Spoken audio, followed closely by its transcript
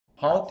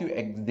how to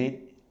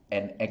edit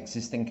an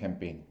existing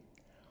campaign.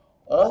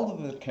 All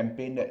of the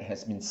campaign that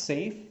has been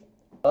saved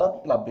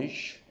or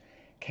published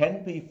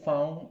can be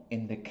found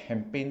in the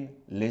campaign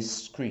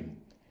list screen.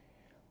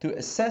 To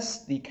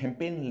access the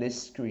campaign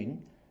list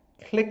screen,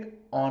 click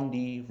on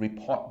the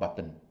report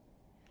button.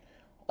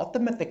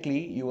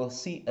 Automatically, you will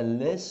see a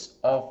list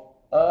of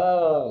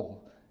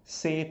all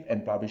saved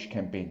and published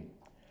campaign.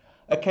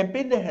 A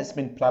campaign that has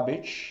been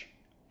published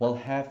will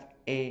have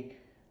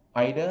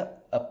either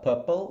a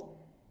purple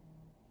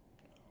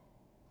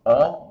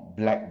or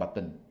black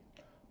button.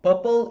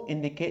 Purple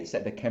indicates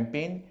that the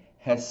campaign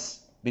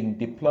has been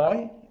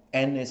deployed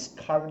and is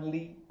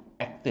currently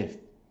active.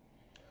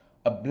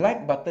 A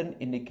black button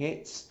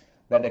indicates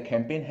that the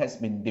campaign has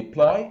been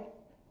deployed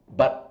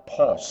but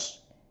paused.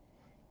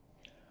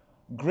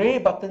 Gray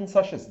buttons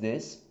such as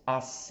this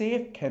are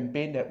saved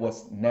campaign that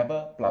was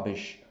never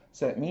published.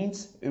 So it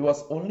means it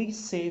was only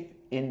saved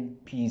in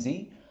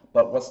Peasy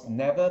but was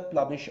never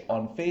published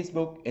on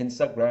Facebook,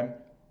 Instagram,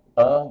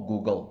 or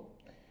Google.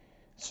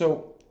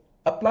 So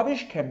a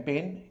published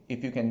campaign,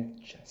 if you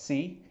can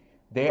see,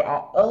 there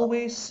are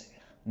always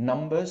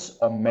numbers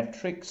or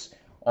metrics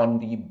on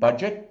the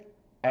budget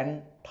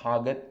and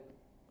target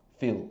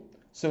field.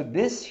 So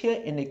this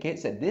here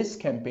indicates that this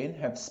campaign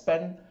have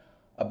spent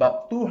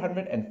about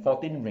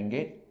 214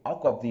 ringgit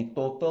out of the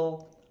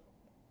total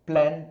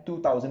planned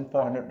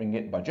 2,400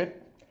 ringgit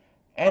budget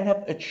and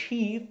have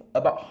achieved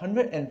about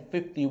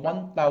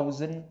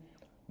 151,000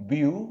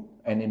 view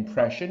and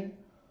impression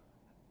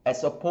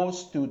as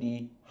opposed to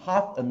the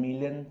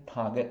 500,000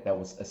 target that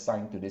was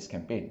assigned to this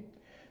campaign.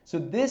 So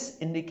this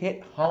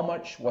indicates how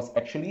much was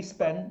actually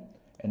spent,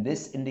 and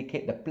this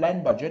indicates the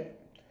planned budget.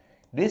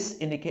 This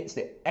indicates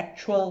the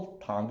actual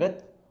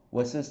target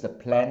versus the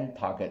planned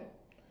target.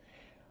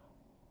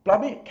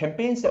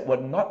 Campaigns that were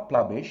not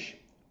published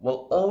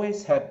will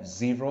always have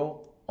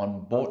 0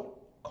 on both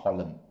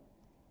columns.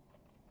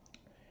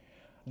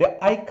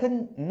 The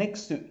icon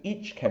next to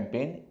each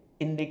campaign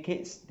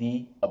indicates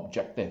the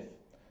objective.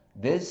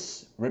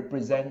 This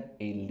represents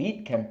a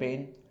lead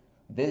campaign.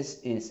 This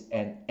is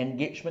an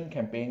engagement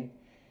campaign.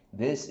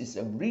 This is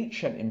a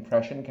reach and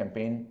impression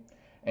campaign.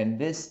 And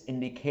this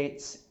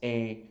indicates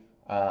a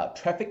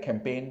traffic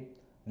campaign.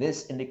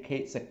 This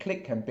indicates a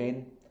click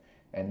campaign.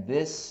 And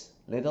this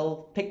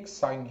little tick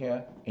sign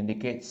here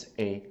indicates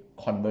a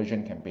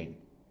conversion campaign.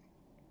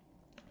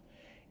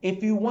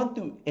 If you want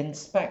to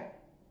inspect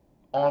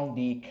on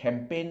the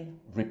campaign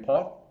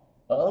report,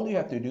 all you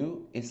have to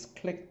do is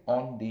click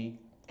on the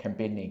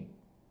campaign name.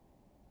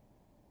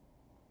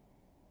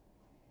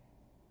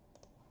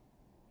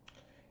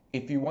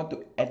 If you want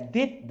to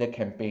edit the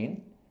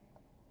campaign,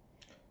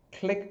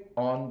 click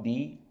on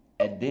the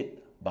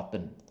edit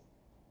button.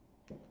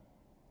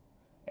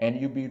 And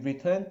you'll be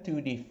returned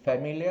to the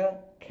familiar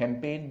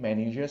campaign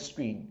manager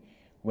screen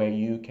where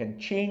you can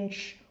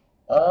change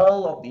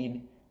all of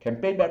the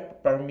campaign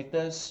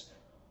parameters.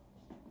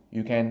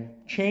 You can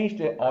change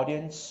the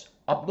audience,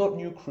 upload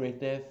new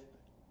creative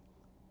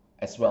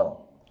as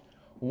well.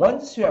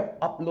 Once you have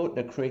uploaded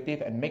the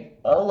creative and make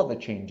all of the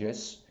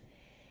changes,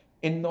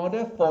 in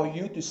order for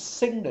you to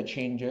sync the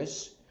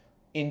changes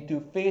into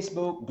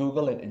Facebook,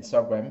 Google, and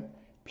Instagram,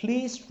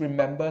 please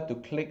remember to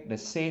click the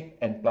Save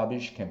and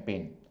Publish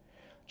campaign.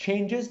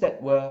 Changes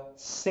that were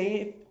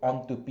saved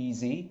onto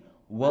Peasy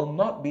will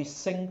not be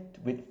synced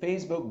with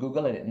Facebook,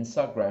 Google, and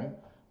Instagram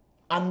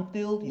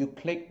until you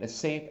click the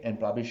Save and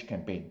Publish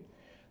campaign.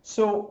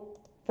 So,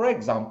 for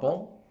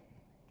example,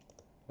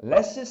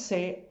 let's just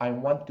say I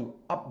want to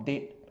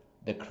update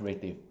the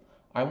creative.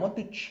 I want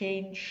to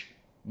change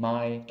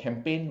my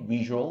campaign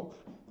visual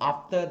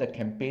after the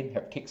campaign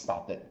have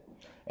kickstarted.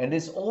 And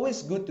it's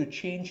always good to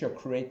change your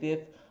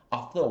creative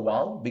after a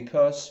while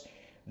because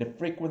the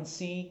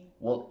frequency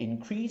will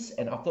increase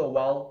and after a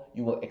while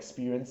you will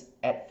experience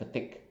ad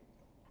fatigue.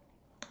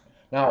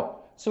 Now,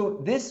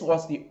 so this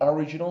was the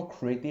original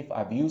creative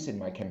I've used in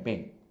my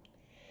campaign.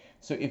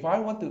 So if I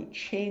want to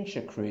change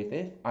the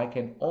creative, I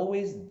can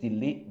always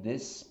delete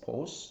this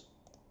post,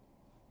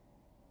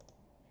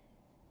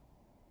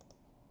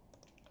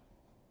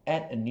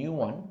 add a new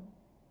one,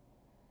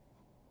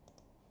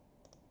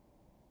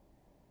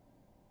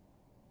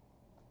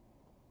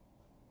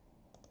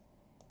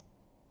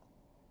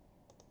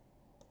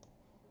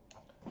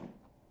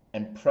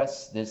 and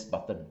press this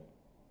button.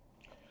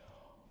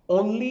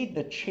 Only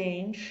the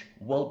change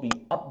will be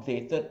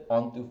updated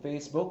onto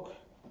Facebook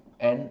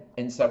and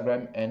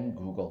Instagram and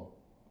Google.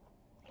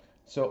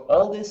 So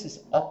all this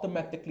is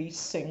automatically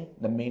synced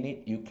the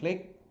minute you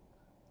click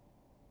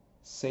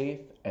Save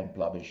and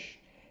Publish.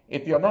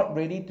 If you're not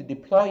ready to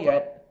deploy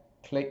yet,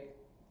 click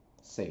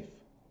Save.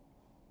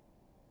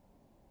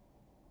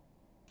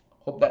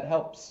 Hope that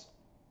helps.